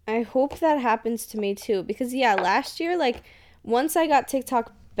 I hope that happens to me too, because yeah, last year, like, once I got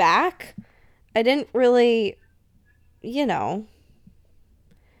TikTok back, I didn't really, you know,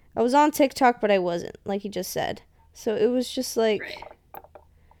 I was on TikTok, but I wasn't, like you just said. So it was just like, Right.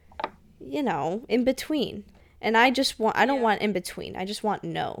 you know, in between. And I don't want in between. I just want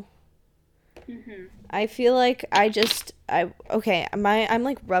no. Mhm. I feel like I'm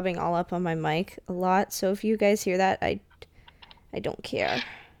like rubbing all up on my mic a lot. So if you guys hear that, I don't care.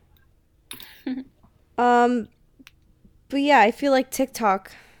 But yeah, I feel like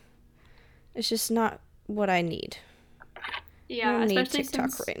TikTok is just not what I need. Yeah, I don't need especially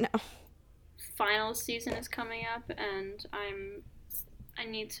TikTok since right now. finals season is coming up and I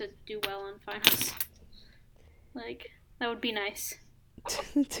need to do well on finals. Like that would be nice.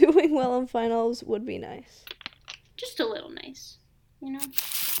 Doing well in finals would be nice. Just a little nice, you know?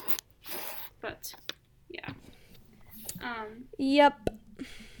 But yeah. Yep.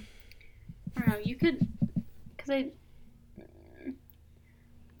 I don't know, you could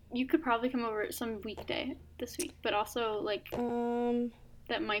you could probably come over some weekday this week, but also like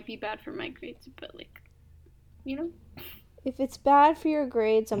that might be bad for my grades, but like, you know? If it's bad for your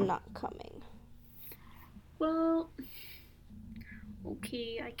grades, I'm not coming. Well,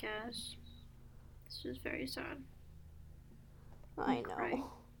 okay, I guess. This is very sad. I know. Crying.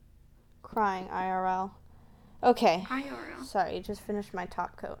 Crying IRL. Okay. IRL. Sorry, just finished my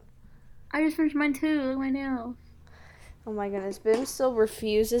top coat. I just finished mine too. Look at my nails. Oh my goodness, Bim still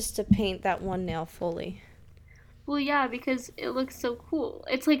refuses to paint that one nail fully. Well, yeah, because it looks so cool.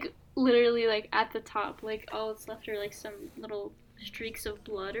 It's like literally like at the top, like all it's left are like some little streaks of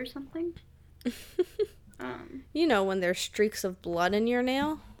blood or something. You know when there's streaks of blood in your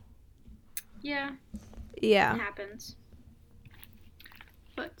nail? Yeah. Yeah. It happens.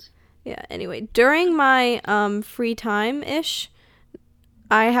 But Yeah, anyway, during my free time-ish,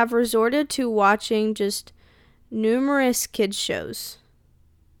 I have resorted to watching just numerous kids shows.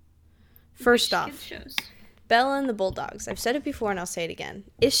 First off, kids shows. Bella and the Bulldogs. I've said it before and I'll say it again.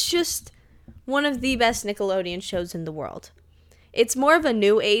 It's just one of the best Nickelodeon shows in the world. It's more of a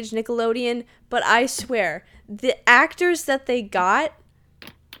new age Nickelodeon, but I swear, the actors that they got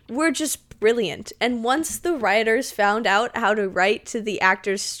were just brilliant. And once the writers found out how to write to the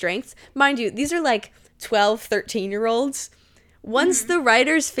actors' strengths, mind you, these are like 12, 13-year-olds. Once the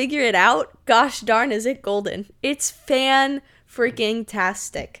writers figure it out, gosh darn is it golden. It's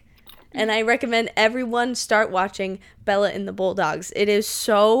fan-freaking-tastic. And I recommend everyone start watching Bella and the Bulldogs. It is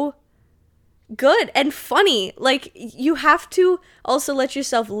so good and funny. Like, you have to also let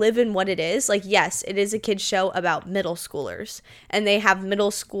yourself live in what it is. Like, yes, it is a kid's show about middle schoolers, and they have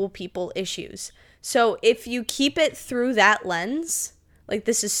middle school people issues. So if you keep it through that lens, like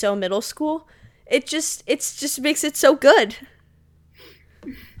this is so middle school, it just makes it so good.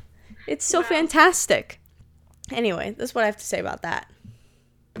 It's so fantastic. Anyway, that's what I have to say about that.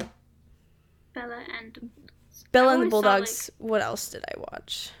 Bella and the Bella and the always saw, Bulldogs. What else did I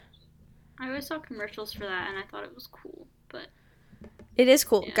watch? I always saw commercials for that, and I thought it was cool. But It is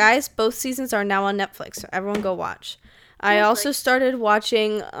cool. Yeah. Guys, both seasons are now on Netflix, so everyone go watch. I Netflix. also started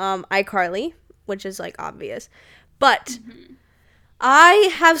watching iCarly, which is, like, obvious. But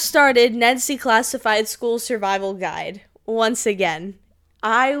I have started Ned's Declassified School Survival Guide once again.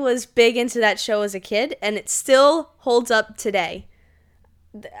 I was big into that show as a kid, and it still holds up today.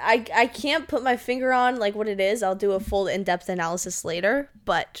 I can't put my finger on, like, what it is. I'll do a full in-depth analysis later,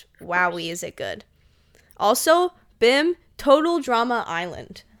 but wowee, is it good. Also, BIM, Total Drama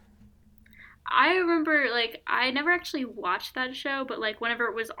Island. I remember, like, I never actually watched that show, but, like, whenever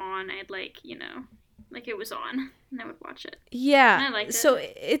it was on, I'd, like, like, it was on, and I would watch it. Yeah. And I liked it. So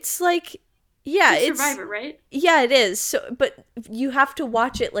it's like, yeah, It's it's Survivor, right? Yeah, it is. So, but you have to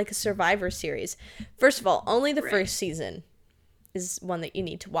watch it like a Survivor series. First of all, only the Right. first season is one that you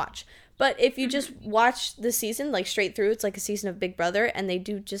need to watch. But if you just watch the season like straight through, it's like a season of Big Brother, and they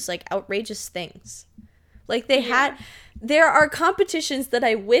do just like outrageous things. Like there are competitions that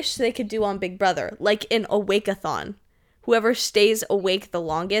I wish they could do on Big Brother, like an awake-a-thon. Whoever stays awake the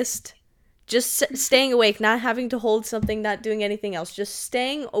longest, just staying awake, not having to hold something, not doing anything else, just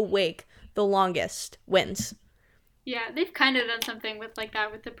staying awake the longest wins. Yeah, they've kind of done something with, like,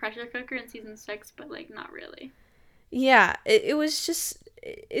 that with the pressure cooker in season 6, but, like, not really. Yeah, it's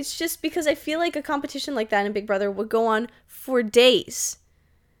just because I feel like a competition like that in Big Brother would go on for days.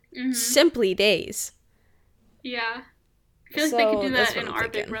 Mm-hmm. Simply days. Yeah. I feel like they could do that's that what in I'm our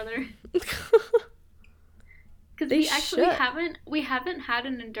thinking. Big Brother. Because They we actually should. we haven't had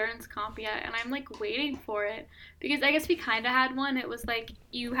an endurance comp yet, and I'm, like, waiting for it. Because I guess we kind of had one. It was, like,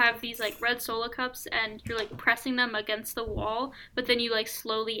 you have these, like, red Solo cups, and you're, like, pressing them against the wall, but then you, like,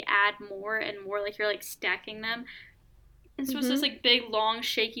 slowly add more and more, like, you're, like, stacking them. And so it's this, like, big, long,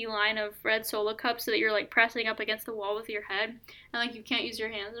 shaky line of red Solo cups so that you're, like, pressing up against the wall with your head, and, like, you can't use your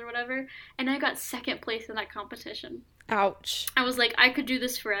hands or whatever. And I got second place in that competition. Ouch. I was like, I could do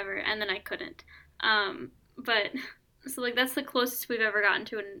this forever, and then I couldn't. But, so, like, that's the closest we've ever gotten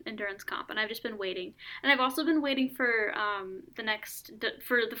to an endurance comp, and I've just been waiting. And I've also been waiting for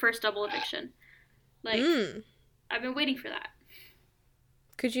for the first double eviction. Like, I've been waiting for that.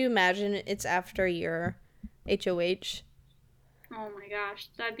 Could you imagine it's after your HOH? Oh my gosh,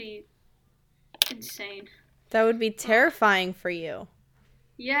 that'd be insane. That would be terrifying for you.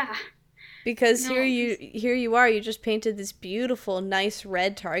 Yeah. Because No, here you are, you just painted this beautiful, nice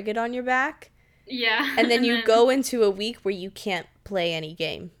red target on your back. Yeah. And then you go into a week where you can't play any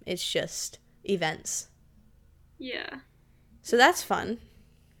game. It's just events. Yeah. So that's fun.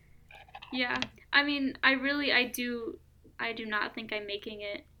 Yeah. I mean, I do not think I'm making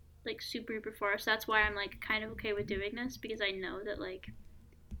it, like, super far, so that's why I'm, like, kind of okay with doing this, because I know that, like,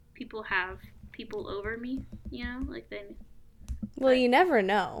 people have people over me, like, Well, you never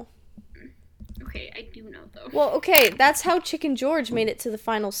know. okay, I do know, though. Well, okay, that's how Chicken George made it to the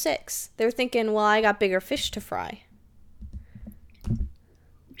final 6. They're thinking, well, I got bigger fish to fry.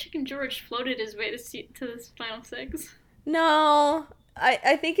 Chicken George floated his way to this final 6. No,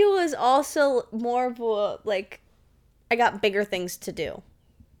 I think it was also more of a, like, I got bigger things to do.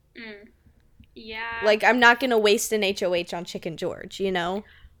 Yeah. Like, I'm not going to waste an HOH on Chicken George, you know?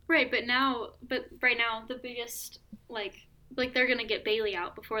 Right, but right now, the biggest, like, they're gonna get Bailey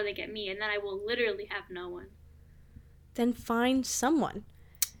out before they get me, and then I will literally have no one. Then find someone.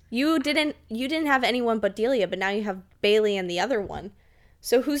 You didn't have anyone but Delia, but now you have Bailey and the other one.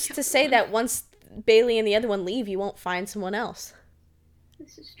 So who's to say that once Bailey and the other one leave, you won't find someone else?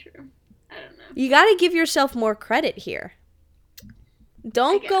 This is true. I don't know. You gotta give yourself more credit here.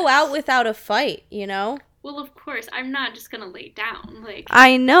 Don't go out without a fight, you know? Well, of course, I'm not just gonna lay down, like...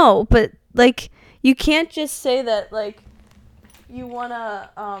 I know, but, like, you can't just say that, like, you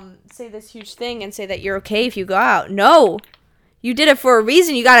wanna, say this huge thing and say that you're okay if you go out. No! You did it for a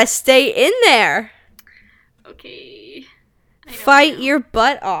reason. You gotta stay in there. Okay. Fight your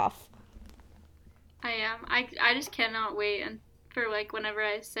butt off. I am. I just cannot wait for, like, whenever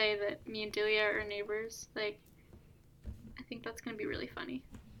I say that me and Delia are neighbors. Like, I think that's gonna be really funny.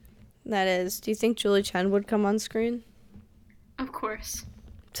 That is. Do you think Julie Chen would come on screen? Of course.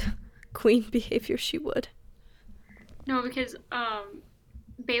 Queen behavior, she would. No, because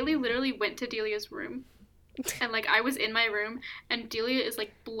Bailey literally went to Delia's room, and, like, I was in my room, and Delia is,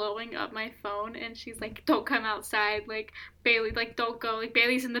 like, blowing up my phone, and she's like, "Don't come outside, like, Bailey, like, don't go, like,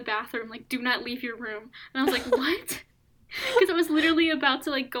 Bailey's in the bathroom, like, do not leave your room." And I was like, "What?" Because I was literally about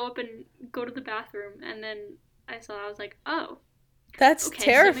to, like, go up and go to the bathroom, and then I was like, "Oh, That's okay,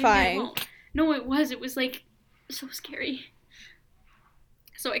 terrifying. So maybe I won't." No, it was like so scary.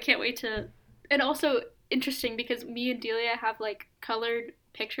 So I can't wait to. And also interesting because me and Delia have like colored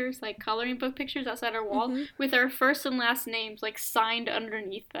pictures, like coloring book pictures outside our wall with our first and last names like signed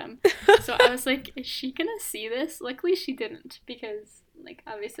underneath them. So I was like, is she gonna see this? Luckily she didn't because like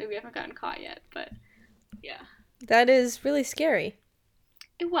obviously we haven't gotten caught yet, but yeah. That is really scary.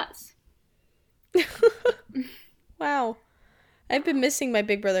 It was. Wow. I've been missing my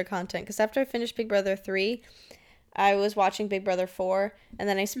Big Brother content because after I finished Big Brother 3, I was watching Big Brother 4, and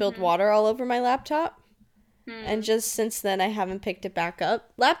then I spilled water all over my laptop. And just since then, I haven't picked it back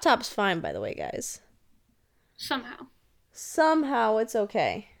up. Laptop's fine, by the way, guys. Somehow it's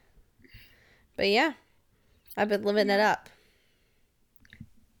okay. But yeah, I've been living it up.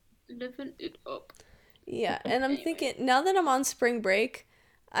 Living it up. Yeah, and I'm thinking, now that I'm on spring break,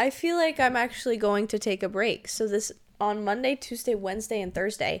 I feel like I'm actually going to take a break. So on Monday, Tuesday, Wednesday, and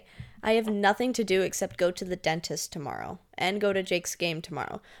Thursday, I have nothing to do except go to the dentist tomorrow and go to Jake's game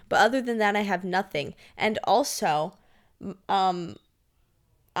tomorrow. But other than that, I have nothing. And also, I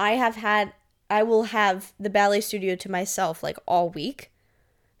will have the ballet studio to myself like all week.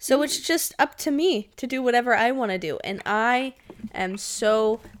 So it's just up to me to do whatever I want to do. And I am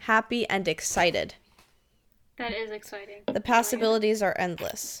so happy and excited. That is exciting. The possibilities are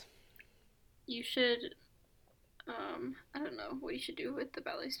endless. You should, I don't know what you should do with the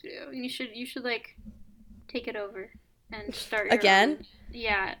ballet studio. You should like take it over and start your again. Own.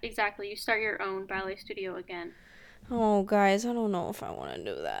 Yeah, exactly. You start your own ballet studio again. Oh, guys, I don't know if I want to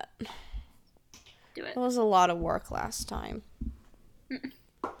do that. Do it. It was a lot of work last time.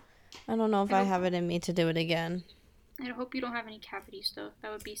 I don't know if I have it in me to do it again. I hope you don't have any cavities, though.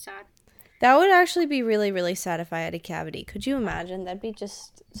 That would be sad. That would actually be really, really sad if I had a cavity. Could you imagine? That'd be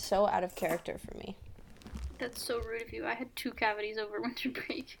just so out of character for me. That's so rude of you. I had 2 cavities over winter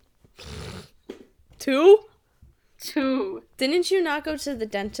break. 2? 2. Didn't you not go to the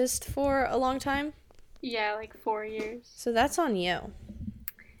dentist for a long time? Yeah, like 4 years. So that's on you.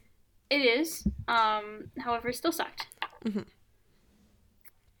 It is. However, it still sucked. Mm-hmm.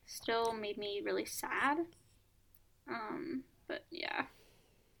 Still made me really sad. But yeah.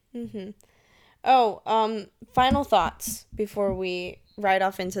 Mm-hmm. Oh, final thoughts before we ride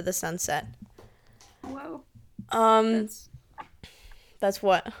off into the sunset. Whoa. That's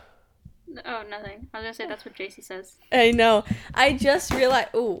what? Oh, nothing. I was gonna say that's what JC says. I know. I just realized.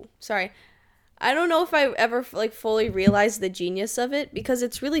 Ooh, sorry. I don't know if I ever like fully realized the genius of it because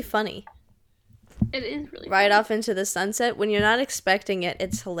it's really funny. It is really Ride funny. off into the sunset when you're not expecting it.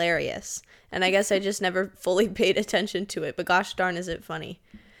 It's hilarious, and I guess I just never fully paid attention to it. But gosh darn, is it funny?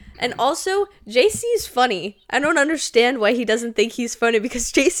 And also, JC's funny. I don't understand why he doesn't think he's funny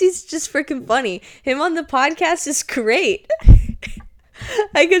because JC's just freaking funny. Him on the podcast is great.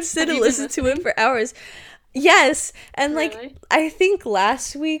 I could sit and listen to him for hours. Yes, and like Really? I think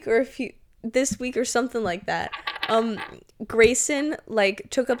last week or this week or something like that, Grayson like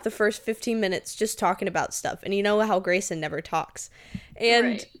took up the first 15 minutes just talking about stuff, and you know how Grayson never talks, and.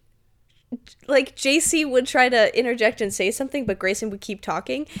 Right. Like, JC would try to interject and say something, but Grayson would keep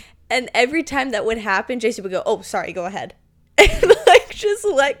talking. And every time that would happen, JC would go, oh, sorry, go ahead. And, like, just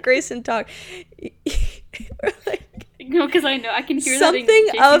let Grayson talk. Like, No, because I know. I can hear something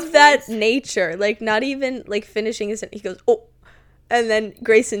that in JC's of that voice. nature. Like, not even, like, finishing his... He goes, oh. And then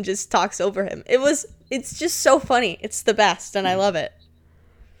Grayson just talks over him. It's just so funny. It's the best, and I love it.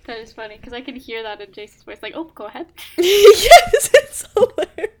 That is funny, because I can hear that in JC's voice. Like, oh, go ahead. Yes, it's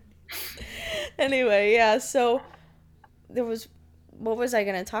hilarious. Anyway, yeah, so what was I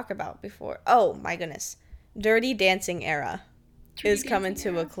going to talk about before? Oh, my goodness. Dirty Dancing era is coming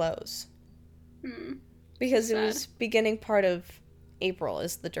to a close. Because it was beginning part of April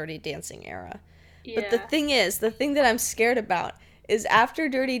is the Dirty Dancing era. Yeah. But the thing that I'm scared about is after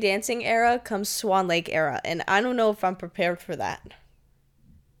Dirty Dancing era comes Swan Lake era, and I don't know if I'm prepared for that.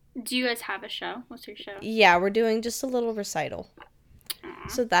 Do you guys have a show? What's your show? Yeah, we're doing just a little recital. Aww.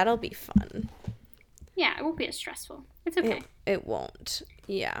 So that'll be fun. Yeah, it won't be as stressful. It's okay. It won't.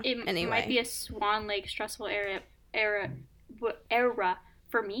 Yeah. It anyway. might be a Swan Lake stressful era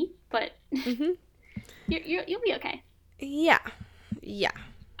for me, but Mm-hmm. you'll be okay. Yeah. Yeah.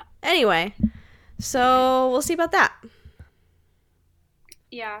 Anyway, so we'll see about that.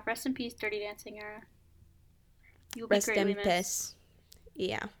 Yeah, rest in peace, Dirty Dancing era. You'll be Rest greatly in missed. peace.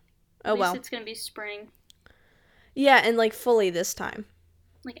 Yeah. At Oh, least well. it's gonna be spring, Yeah, and like fully this time.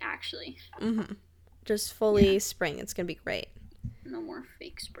 like actually. Mm-hmm. Just fully spring. It's going to be great. No more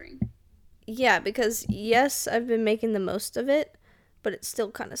fake spring. Yeah, because yes, I've been making the most of it, but it still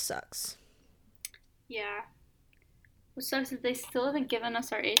kind of sucks. Yeah. What sucks is they still haven't given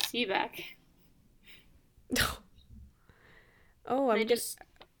us our AC back. Oh, I'm They just.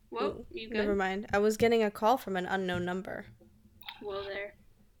 Whoa, you good? Never mind. I was getting a call from an unknown number. Whoa there.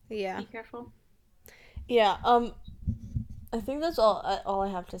 Yeah. Be careful. Yeah. I think that's all I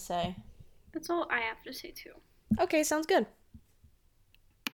have to say. That's all I have to say too. Okay, sounds good.